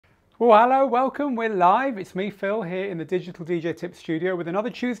Well, hello, welcome, we're live. It's me, Phil, here in the Digital DJ Tips studio with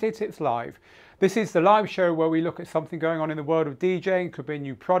another Tuesday Tips Live. This is the live show where we look at something going on in the world of DJing. It could be a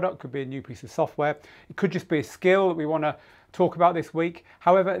new product, could be a new piece of software. It could just be a skill that we want to talk about this week.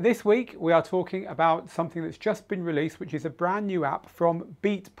 However, this week we are talking about something that's just been released, which is a brand new app from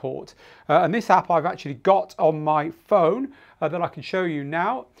Beatport. And this app I've actually got on my phone that I can show you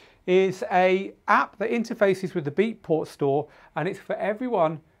now. Is a app that interfaces with the Beatport store, and it's for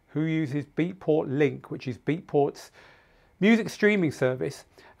everyone who uses Beatport Link, which is Beatport's music streaming service.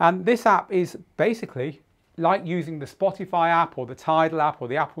 And this app is basically like using the Spotify app or the Tidal app or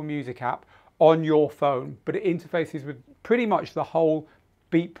the Apple Music app on your phone, but it interfaces with pretty much the whole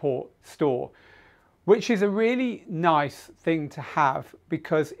Beatport store, which is a really nice thing to have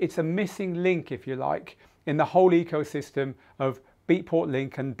because it's a missing link, if you like, in the whole ecosystem of Beatport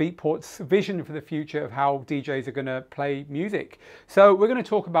Link and Beatport's vision for the future of how DJs are going to play music. So we're going to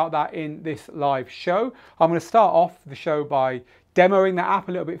talk about that in this live show. I'm going to start off the show by demoing the app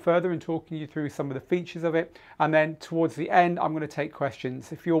a little bit further and talking you through some of the features of it. And then towards the end, I'm going to take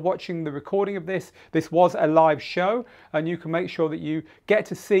questions. If you're watching the recording of this, this was a live show, and you can make sure that you get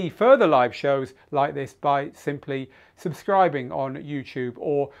to see further live shows like this by simply subscribing on YouTube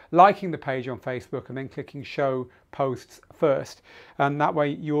or liking the page on Facebook and then clicking show posts first. And that way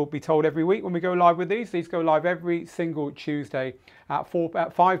you'll be told every week when we go live with these. These go live every single Tuesday at 4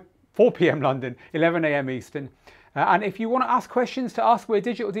 p.m. London, 11 a.m. Eastern. And if you want to ask questions to us, we're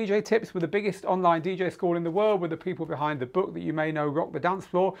Digital DJ Tips. We're the biggest online DJ school in the world. We're the people behind the book that you may know, Rock the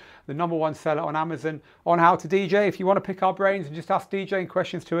Dancefloor, the #1 seller on Amazon on how to DJ. If you want to pick our brains and just ask DJing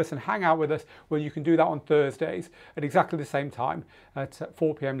questions to us and hang out with us, well, you can do that on Thursdays at exactly the same time at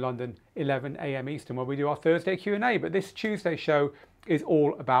 4 p.m. London, 11 a.m. Eastern, where we do our Thursday Q&A. But this Tuesday show is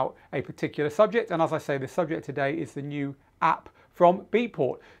all about a particular subject. And as I say, the subject today is the new app from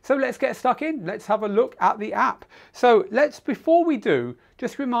Beatport. So let's get stuck in. Let's have a look at the app. So before we do,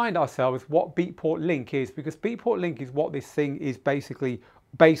 just remind ourselves what Beatport Link is, because Beatport Link is what this thing is basically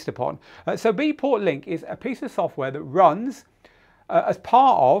based upon. So Beatport Link is a piece of software that runs as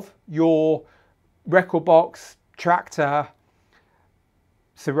part of your record box, Tractor,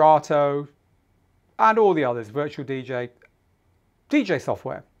 Serato, and all the others, Virtual DJ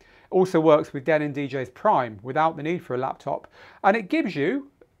software. Also works with Denon DJ's Prime without the need for a laptop. And it gives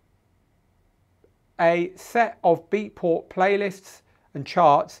you a set of Beatport playlists and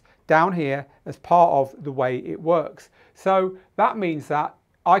charts down here as part of the way it works. So that means that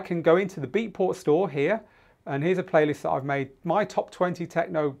I can go into the Beatport store here, and here's a playlist that I've made, my top 20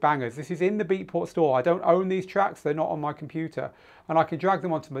 techno bangers. This is in the Beatport store. I don't own these tracks, they're not on my computer. And I can drag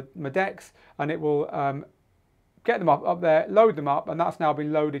them onto my decks, and it will get them up there, load them up, and that's now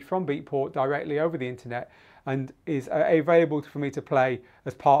been loaded from Beatport directly over the internet and is available for me to play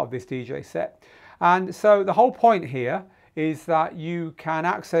as part of this DJ set. And so the whole point here is that you can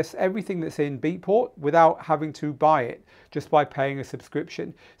access everything that's in Beatport without having to buy it, just by paying a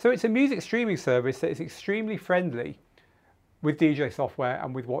subscription. So it's a music streaming service that is extremely friendly with DJ software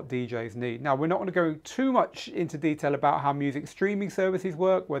and with what DJs need. Now, we're not going to go too much into detail about how music streaming services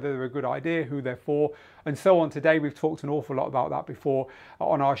work, whether they're a good idea, who they're for, and so on. Today, we've talked an awful lot about that before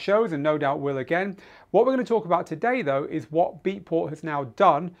on our shows, and no doubt will again. What we're going to talk about today, though, is what Beatport has now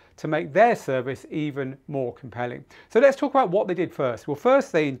done to make their service even more compelling. So let's talk about what they did first. Well,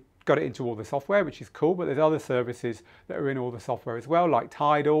 first, they got it into all the software, which is cool, but there's other services that are in all the software as well, like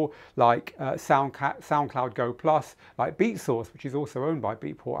Tidal, like SoundCloud Go Plus, like BeatSource, which is also owned by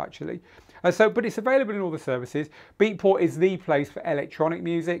Beatport actually. But it's available in all the services. Beatport is the place for electronic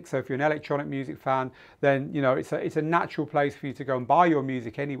music, so if you're an electronic music fan, then you know it's a natural place for you to go and buy your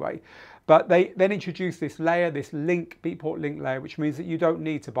music anyway. But they then introduced this layer, this link, Beatport Link layer, which means that you don't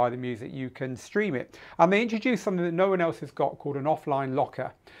need to buy the music, you can stream it. And they introduced something that no one else has got called an offline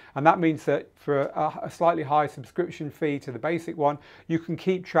locker. And that means that for a slightly higher subscription fee to the basic one, you can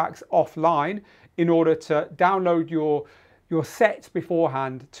keep tracks offline in order to download your sets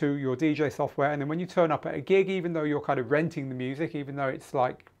beforehand to your DJ software. And then when you turn up at a gig, even though you're kind of renting the music, even though it's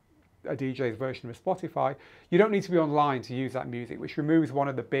like a DJ's version of Spotify, you don't need to be online to use that music, which removes one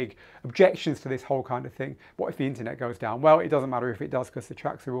of the big objections to this whole kind of thing. What if the internet goes down? Well, it doesn't matter if it does, because the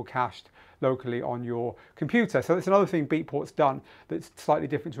tracks are all cached locally on your computer. So that's another thing Beatport's done that's slightly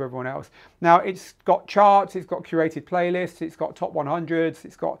different to everyone else. Now, it's got charts, it's got curated playlists, it's got top 100s,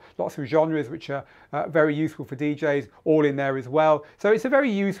 it's got lots of genres which are very useful for DJs, all in there as well. So it's a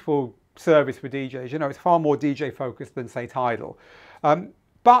very useful service for DJs. You know, it's far more DJ focused than, say, Tidal.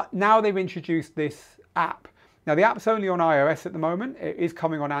 But now they've introduced this app Now the app's only on iOS at the moment. It is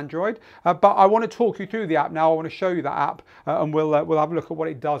coming on Android, but I want to talk you through the app now. I want to show you that app, and we'll have a look at what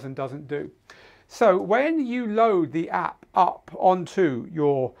it does and doesn't do. So when you load the app up onto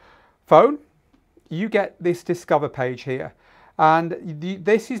your phone, you get this Discover page here. And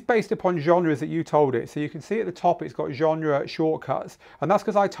this is based upon genres that you told it. So you can see at the top it's got genre shortcuts, and that's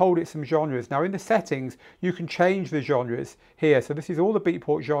because I told it some genres. Now in the settings you can change the genres here. So this is all the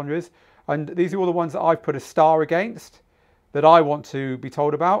Beatport genres, and these are all the ones that I've put a star against that I want to be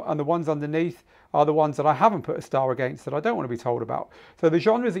told about, and the ones underneath are the ones that I haven't put a star against that I don't want to be told about. So the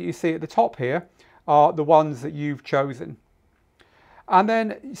genres that you see at the top here are the ones that you've chosen. And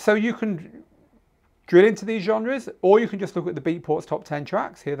then so you can drill into these genres, or you can just look at the Beatport's top 10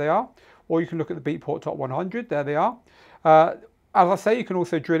 tracks, here they are, or you can look at the Beatport top 100, there they are. As I say, you can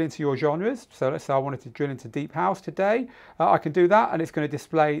also drill into your genres. So let's say I wanted to drill into Deep House today. I can do that, and it's going to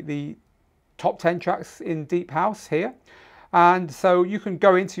display the top 10 tracks in Deep House here. And so you can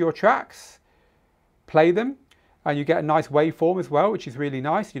go into your tracks, play them, and you get a nice waveform as well, which is really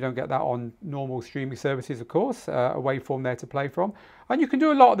nice. You don't get that on normal streaming services, of course, a waveform there to play from. And you can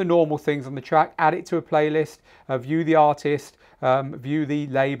do a lot of the normal things on the track, add it to a playlist, view the artist, view the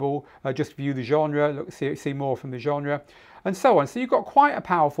label, just view the genre, look, see more from the genre, and so on. So you've got quite a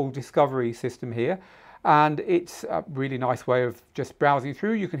powerful discovery system here. And it's a really nice way of just browsing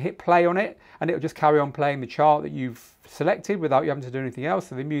through. You can hit play on it and it'll just carry on playing the chart that you've selected without you having to do anything else.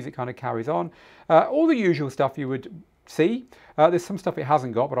 So the music kind of carries on. All the usual stuff you would see. There's some stuff it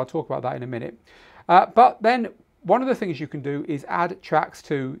hasn't got, but I'll talk about that in a minute. But then one of the things you can do is add tracks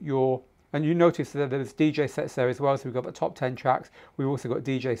to your, and you notice that there's DJ sets there as well. So we've got the top 10 tracks. We've also got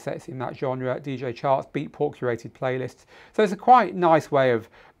DJ sets in that genre, DJ charts, Beatport curated playlists. So it's a quite nice way of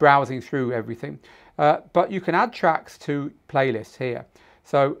browsing through everything. But you can add tracks to playlists here.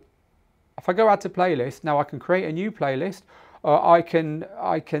 So if I go add to playlist, now I can create a new playlist. I can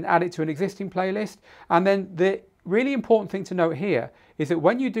add it to an existing playlist. And then the really important thing to note here is that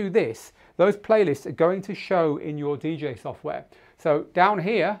when you do this, those playlists are going to show in your DJ software. So down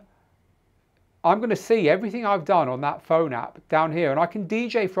here, I'm going to see everything I've done on that phone app down here, and I can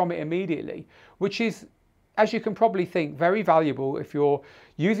DJ from it immediately, which is, as you can probably think, very valuable if you're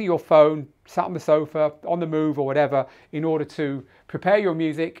using your phone, sat on the sofa, on the move or whatever, in order to prepare your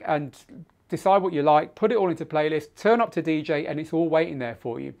music and decide what you like, put it all into playlist, turn up to DJ, and it's all waiting there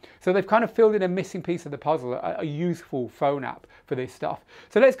for you. So they've kind of filled in a missing piece of the puzzle, a useful phone app for this stuff.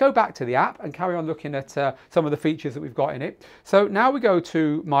 So let's go back to the app and carry on looking at some of the features that we've got in it. So now we go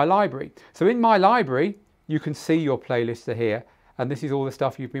to My Library. So in My Library, you can see your playlists are here, and this is all the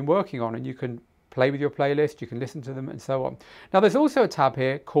stuff you've been working on, and you can play with your playlist, you can listen to them, and so on. Now there's also a tab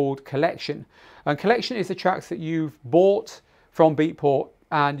here called Collection, and Collection is the tracks that you've bought from Beatport,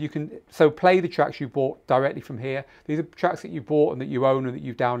 and you can so play the tracks you bought directly from here. These are tracks that you bought and that you own and that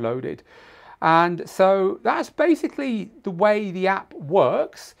you've downloaded. And so that's basically the way the app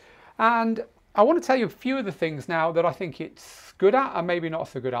works. And I want to tell you a few of the things now that I think it's good at and maybe not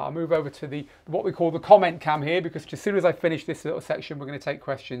so good at. I'll move over to what we call the comment cam here, because as soon as I finish this little section, we're going to take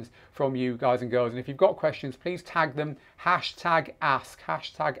questions from you guys and girls. And if you've got questions, please tag them, hashtag ask,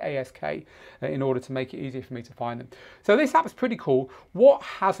 hashtag ASK, in order to make it easier for me to find them. So this app's pretty cool. What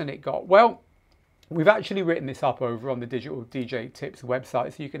hasn't it got? Well, we've actually written this up over on the Digital DJ Tips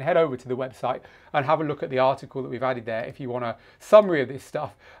website, so you can head over to the website and have a look at the article that we've added there if you want a summary of this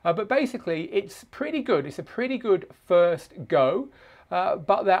stuff. But basically, it's pretty good. It's a pretty good first go,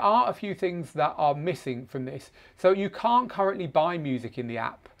 but there are a few things that are missing from this. So you can't currently buy music in the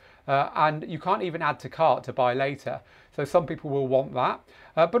app, and you can't even add to cart to buy later. So some people will want that.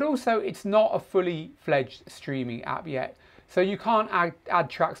 But also, it's not a fully fledged streaming app yet. So you can't add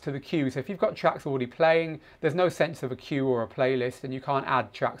tracks to the queue. So if you've got tracks already playing, there's no sense of a queue or a playlist, and you can't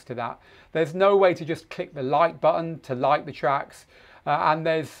add tracks to that. There's no way to just click the like button to like the tracks. And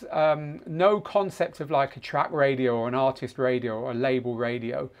there's no concept of like a track radio or an artist radio or a label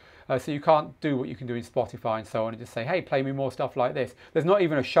radio. So you can't do what you can do in Spotify and so on and just say, hey, play me more stuff like this. There's not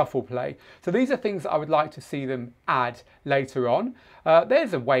even a shuffle play. So these are things that I would like to see them add later on.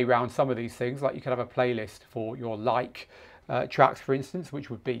 There's a way around some of these things, like you could have a playlist for your tracks, for instance, which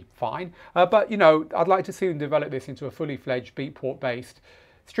would be fine. But, you know, I'd like to see them develop this into a fully fledged Beatport-based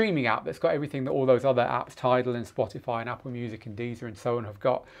streaming app that's got everything that all those other apps, Tidal and Spotify and Apple Music and Deezer and so on, have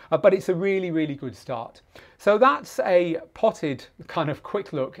got. But it's a really, really good start. So that's a potted kind of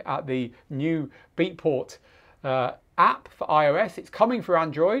quick look at the new Beatport app for iOS. It's coming for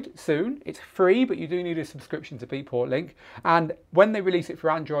Android soon. It's free, but you do need a subscription to Beatport Link. And when they release it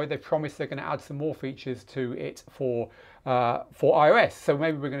for Android, they promise they're going to add some more features to it for iOS. So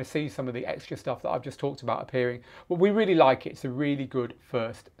maybe we're going to see some of the extra stuff that I've just talked about appearing. But we really like it. It's a really good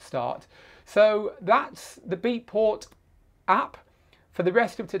first start. So that's the Beatport app. For the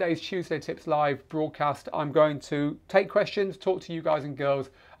rest of today's Tuesday Tips Live broadcast, I'm going to take questions, talk to you guys and girls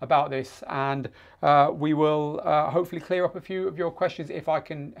about this, and we will hopefully clear up a few of your questions if I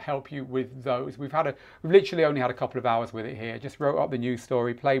can help you with those. We've literally only had a couple of hours with it here. Just wrote up the news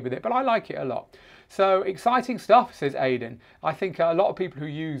story, played with it, but I like it a lot. So exciting stuff, says Aidan. I think a lot of people who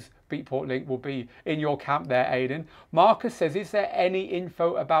use Beatport Link will be in your camp there, Aidan. Marcus says, is there any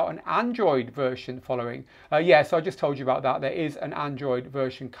info about an Android version following? Yes, I just told you about that. There is an Android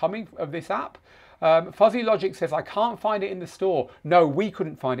version coming of this app. Fuzzy Logic says, I can't find it in the store. No, we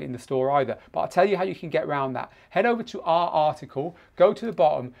couldn't find it in the store either. But I'll tell you how you can get around that. Head over to our article, go to the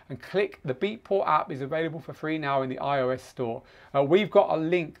bottom and click the Beatport app is available for free now in the iOS store. We've got a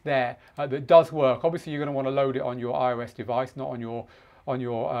link there that does work. Obviously, you're going to want to load it on your iOS device, not on your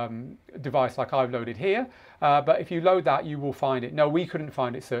device like I've loaded here, but if you load that you will find it. No, we couldn't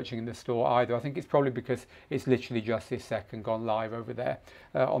find it searching in the store either. I think it's probably because it's literally just this second gone live over there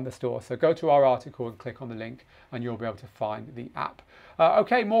on the store. So go to our article and click on the link and you'll be able to find the app.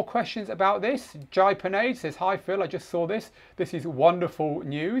 Okay, more questions about this. Jai Panade says, hi Phil, I just saw this. This is wonderful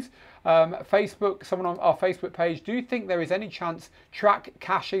news. Facebook, someone on our Facebook page, do you think there is any chance track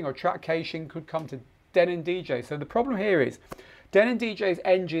caching or track caching could come to Denon DJ? So the problem here is Denon DJ's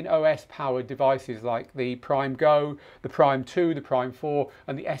engine OS powered devices like the Prime Go, the Prime 2, the Prime 4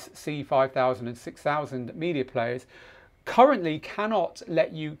 and the SC5000 and 6000 media players currently cannot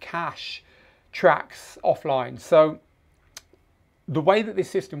let you cache tracks offline. So the way that this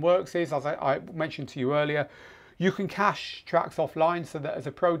system works is, as I mentioned to you earlier, you can cache tracks offline so that as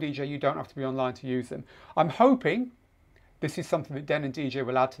a pro DJ you don't have to be online to use them. I'm hoping this is something that Denon DJ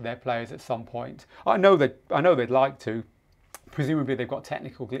will add to their players at some point. I know they'd like to. Presumably they've got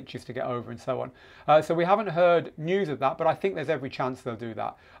technical glitches to get over and so on. So we haven't heard news of that, but I think there's every chance they'll do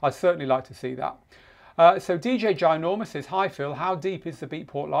that. I'd certainly like to see that. So DJ Ginormous says, hi Phil, how deep is the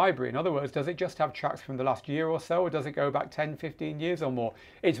Beatport library? In other words, does it just have tracks from the last year or so, or does it go back 10, 15 years or more?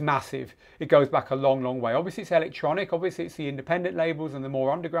 It's massive. It goes back a long, long way. Obviously it's electronic. Obviously it's the independent labels and the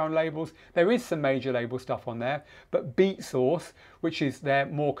more underground labels. There is some major label stuff on there, but Beat Source, which is their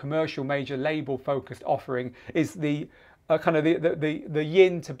more commercial, major label focused offering, is the kind of the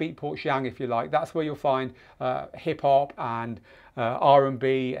yin to Beatport's yang, if you like. That's where you'll find hip hop and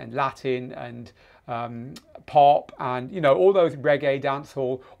R&B and Latin and pop and, you know, all those reggae,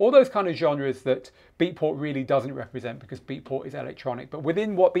 dancehall, all those kind of genres that Beatport really doesn't represent because Beatport is electronic. But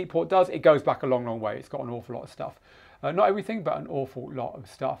within what Beatport does, it goes back a long, long way. It's got an awful lot of stuff. Not everything, but an awful lot of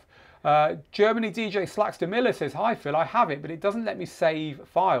stuff. Germany DJ Slackster Miller says, hi Phil, I have it, but it doesn't let me save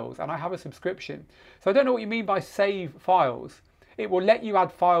files and I have a subscription. So I don't know what you mean by save files. It will let you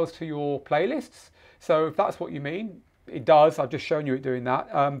add files to your playlists. So if that's what you mean, it does. I've just shown you it doing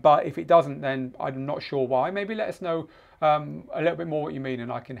that. But if it doesn't, then I'm not sure why. Maybe let us know a little bit more what you mean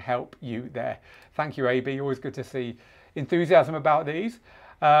and I can help you there. Thank you, AB. Always good to see enthusiasm about these.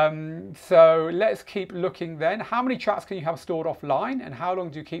 So let's keep looking then. How many tracks can you have stored offline and how long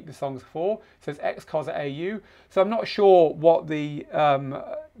do you keep the songs for? It says XCOS@AU. So I'm not sure what the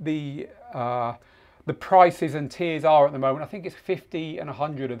prices and tiers are at the moment. I think it's 50 and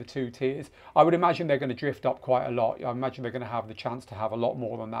 100 are the two tiers. I would imagine they're going to drift up quite a lot. I imagine they're going to have the chance to have a lot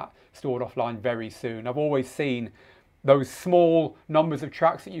more than that stored offline very soon. I've always seen those small numbers of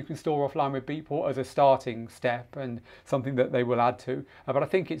tracks that you can store offline with Beatport as a starting step and something that they will add to. But I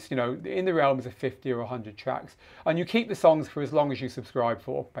think it's, you know, in the realms of 50 or 100 tracks. And you keep the songs for as long as you subscribe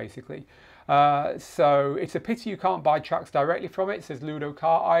for, basically. So it's a pity you can't buy tracks directly from it, says Ludo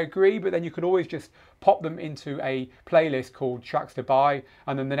Car. I agree, but then you could always just pop them into a playlist called Tracks to Buy.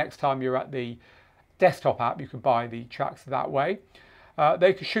 And then the next time you're at the desktop app, you can buy the tracks that way.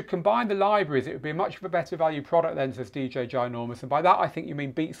 They should combine the libraries. It would be much of a better value product then, says DJ Ginormous. And by that, I think you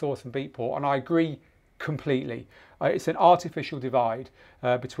mean Beat Source and Beatport. And I agree completely. It's an artificial divide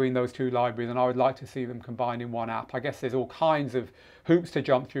between those two libraries. And I would like to see them combined in one app. I guess there's all kinds of hoops to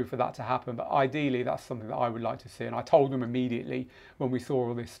jump through for that to happen. But ideally, that's something that I would like to see. And I told them immediately when we saw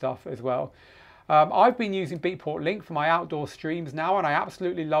all this stuff as well. I've been using Beatport Link for my outdoor streams now, and I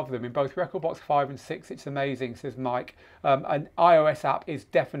absolutely love them in both Rekordbox 5 and 6. It's amazing, says Mike. An iOS app is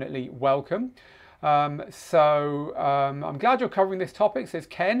definitely welcome. I'm glad you're covering this topic, says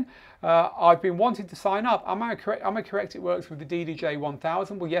Ken. I've been wanting to sign up. Am I correct it works with the DDJ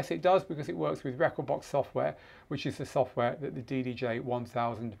 1000? Well, yes, it does, because it works with Rekordbox software, which is the software that the DDJ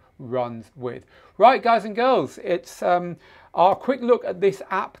 1000 runs with. Right, guys and girls, it's our quick look at this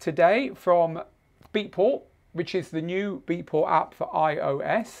app today from Beatport, which is the new Beatport app for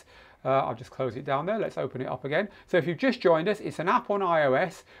iOS. I'll just close it down there. Let's open it up again. So if you've just joined us, it's an app on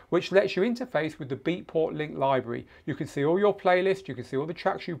iOS which lets you interface with the Beatport link library. You can see all your playlists, you can see all the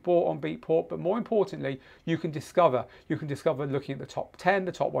tracks you've bought on Beatport, but more importantly, you can discover looking at the top 10,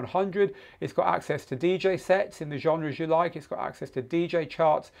 the top 100. It's got access to DJ sets in the genres you like. It's got access to DJ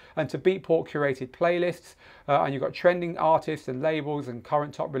charts and to Beatport curated playlists. And you've got trending artists and labels and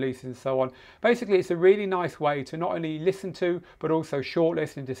current top releases and so on. Basically, it's a really nice way to not only listen to, but also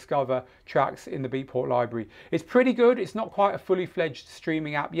shortlist and discover tracks in the Beatport library. It's pretty good. It's not quite a fully fledged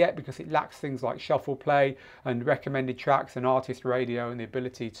streaming app yet because it lacks things like shuffle play and recommended tracks and artist radio and the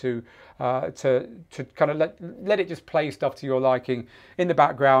ability to kind of let it just play stuff to your liking in the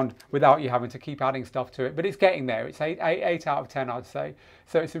background without you having to keep adding stuff to it. But it's getting there. It's 8 out of 10, I'd say.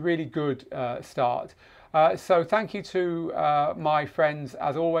 So it's a really good start. So thank you to my friends,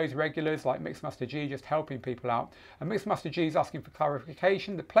 as always, regulars like Mixmaster G, just helping people out. And Mixmaster G is asking for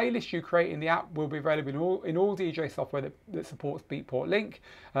clarification. The playlist you create in the app will be available in all DJ software that supports Beatport Link.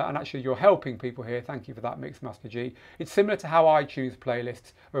 And actually, you're helping people here. Thank you for that, Mixmaster G. It's similar to how iTunes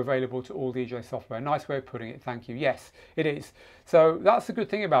playlists are available to all DJ software. Nice way of putting it. Thank you. Yes, it is. So that's the good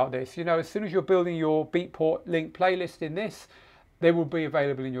thing about this. You know, as soon as you're building your Beatport Link playlist in this, they will be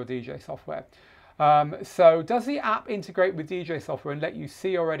available in your DJ software. So does the app integrate with DJ software and let you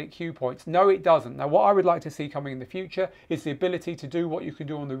see or edit cue points? No, it doesn't. Now, what I would like to see coming in the future is the ability to do what you can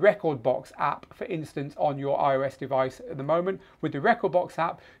do on the Rekordbox app, for instance, on your iOS device at the moment. With the Rekordbox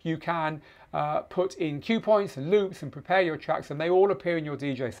app, you can put in cue points and loops and prepare your tracks, and they all appear in your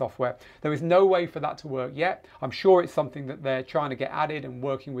DJ software. There is no way for that to work yet. I'm sure it's something that they're trying to get added and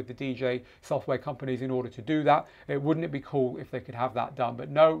working with the DJ software companies in order to do that. Wouldn't it be cool if they could have that done? But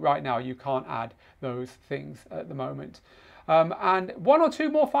no, right now you can't add those things at the moment. And one or two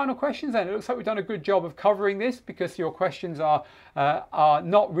more final questions then. It looks like we've done a good job of covering this, because your questions are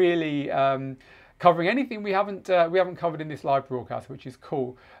not really covering anything we haven't covered in this live broadcast, which is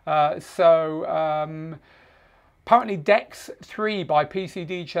cool. Apparently Dex 3 by PC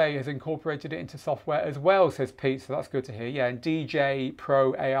DJ has incorporated it into software as well, says Pete, so that's good to hear. Yeah, and DJ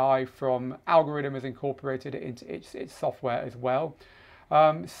Pro AI from Algorithm has incorporated it into its software as well.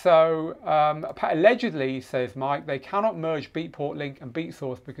 Allegedly, says Mike, they cannot merge Beatport Link and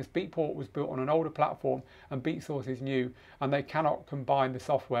BeatSource because Beatport was built on an older platform and BeatSource is new, and they cannot combine the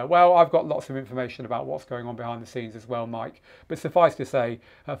software. Well, I've got lots of information about what's going on behind the scenes as well, Mike, but suffice to say,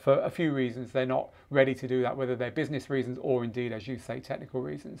 for a few reasons, they're not ready to do that, whether they're business reasons or indeed, as you say, technical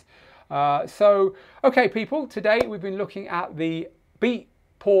reasons. Okay, people, today we've been looking at the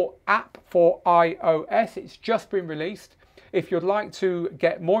Beatport app for iOS. It's just been released. If you'd like to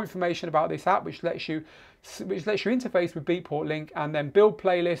get more information about this app, which lets you interface with Beatport Link and then build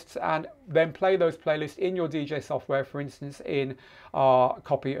playlists and then play those playlists in your DJ software, for instance, in our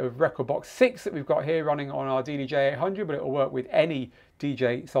copy of Rekordbox 6 that we've got here running on our DDJ 800, but it will work with any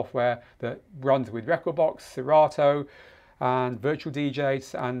DJ software that runs with Rekordbox, Serato, and virtual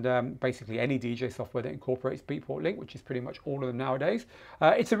DJs, and basically any DJ software that incorporates Beatport Link, which is pretty much all of them nowadays.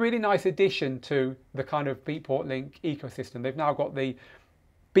 It's a really nice addition to the kind of Beatport Link ecosystem. They've now got the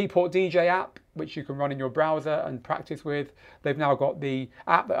Beatport DJ app, which you can run in your browser and practice with. They've now got the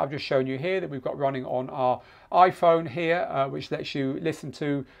app that I've just shown you here that we've got running on our iPhone here, which lets you listen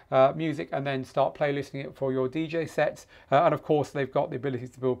to music and then start playlisting it for your DJ sets. And of course, they've got the ability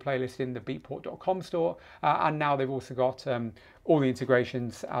to build playlists in the beatport.com store. And now they've also got all the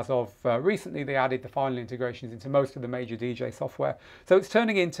integrations. As of recently, they added the final integrations into most of the major DJ software. So it's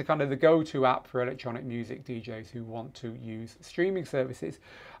turning into kind of the go-to app for electronic music DJs who want to use streaming services.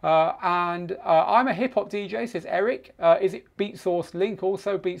 I'm a hip-hop DJ, says Eric. Is it BeatSource Link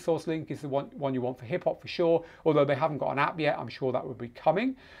also? BeatSource Link is the one you want for hip-hop for sure, although they haven't got an app yet. I'm sure that will be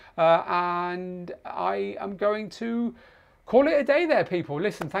coming. And I am going to call it a day there, people.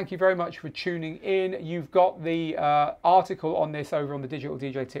 Listen, thank you very much for tuning in. You've got the article on this over on the Digital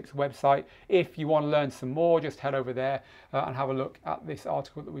DJ Tips website. If you want to learn some more, just head over there and have a look at this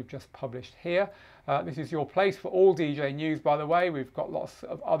article that we've just published here. This is your place for all DJ news, by the way. We've got lots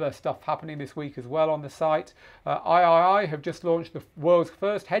of other stuff happening this week as well on the site. III have just launched the world's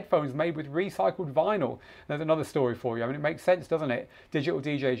first headphones made with recycled vinyl. There's another story for you. I mean, it makes sense, doesn't it? Digital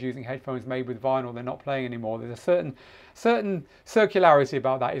DJs using headphones made with vinyl. They're not playing anymore. There's a certain circularity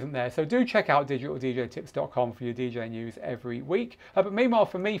about that, isn't there? So do check out digitaldjtips.com for your DJ news every week. But meanwhile,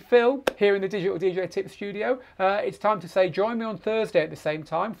 for me, Phil, here in the Digital DJ Tips studio, it's time to say join me on Thursday at the same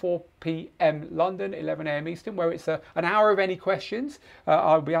time, 4 p.m. London, 11 a.m. Eastern, where it's an hour of any questions.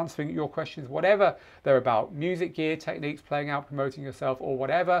 I'll be answering your questions, whatever they're about, music gear, techniques, playing out, promoting yourself, or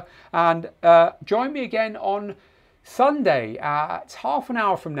whatever. And join me again on Sunday at half an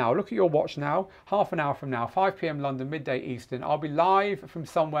hour from now. Look at your watch now. Half an hour from now, 5 p.m. London, midday Eastern. I'll be live from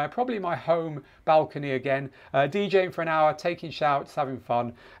somewhere, probably my home balcony again, DJing for an hour, taking shouts, having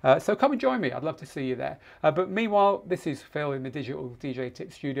fun. So come and join me. I'd love to see you there. But meanwhile, this is Phil in the Digital DJ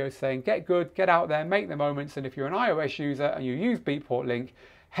Tips studio saying get good, get out there, make the moments. And if you're an iOS user and you use Beatport link,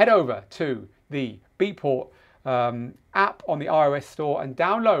 head over to the Beatport app on the iOS store and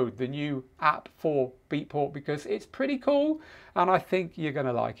download the new app for Beatport because it's pretty cool and I think you're going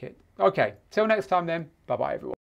to like it. Okay, till next time then, bye bye everyone.